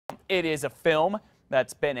It is a film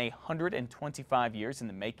that's been 125 years in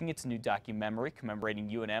the making. It's a new documentary commemorating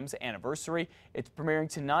UNM's anniversary. It's premiering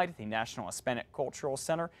tonight at the National Hispanic Cultural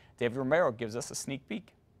Center. David Romero gives us a sneak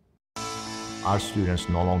peek. Our students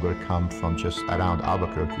no longer come from just around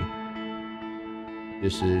Albuquerque.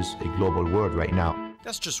 This is a global world right now.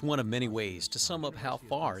 That's just one of many ways to sum up how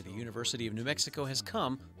far the University of New Mexico has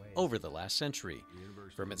come over the last century.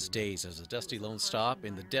 From its days as a dusty lone stop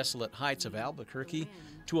in the desolate heights of Albuquerque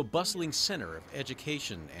to a bustling center of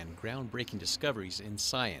education and groundbreaking discoveries in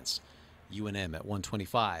science, UNM at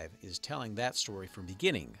 125 is telling that story from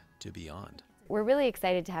beginning to beyond. We're really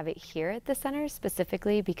excited to have it here at the center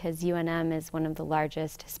specifically because UNM is one of the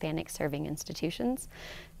largest Hispanic serving institutions.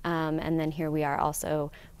 And then here we are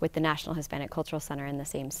also with the National Hispanic Cultural Center in the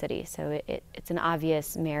same city. So it's an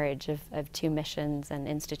obvious marriage of two missions and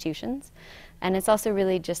institutions. And it's also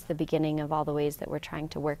really just the beginning of all the ways that we're trying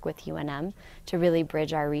to work with UNM to really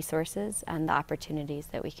bridge our resources and the opportunities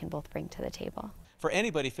that we can both bring to the table. For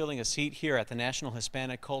anybody filling a seat here at the National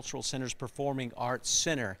Hispanic Cultural Center's Performing Arts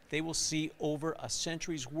Center, they will see over a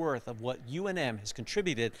century's worth of what UNM has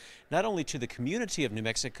contributed not only to the community of New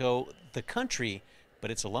Mexico, the country,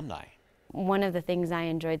 but its alumni. One of the things I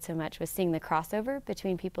enjoyed so much was seeing the crossover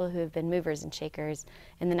between people who have been movers and shakers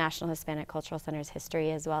in the National Hispanic Cultural Center's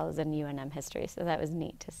history as well as in UNM history, so that was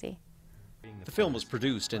neat to see. The film was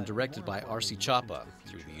produced and directed by R.C. Chapa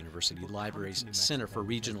through the University Library's Center for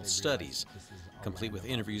Regional Studies, complete with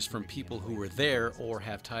interviews from people who were there or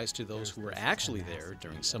have ties to those who were actually there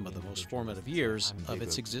during some of the most formative years of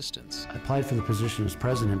its existence. I applied for the position as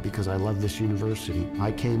president because I love this university.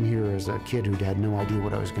 I came here as a kid who had no idea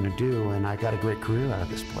what I was going to do, and I got a great career out of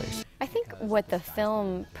this place. I think what the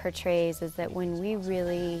film portrays is that when we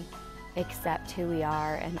really accept who we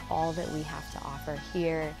are and all that we have to offer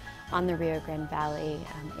here on the Rio Grande Valley,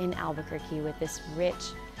 in Albuquerque with this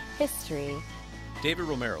rich history. David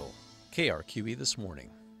Romero, KRQE This Morning.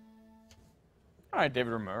 All right,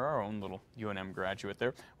 David Romero, our own little UNM graduate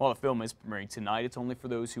there. While the film is premiering tonight, it's only for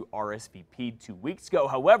those who RSVP'd 2 weeks ago.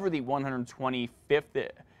 However, the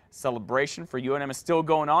 125th celebration for UNM is still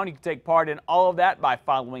going on. You can take part in all of that by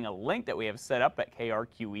following a link that we have set up at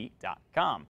krqe.com.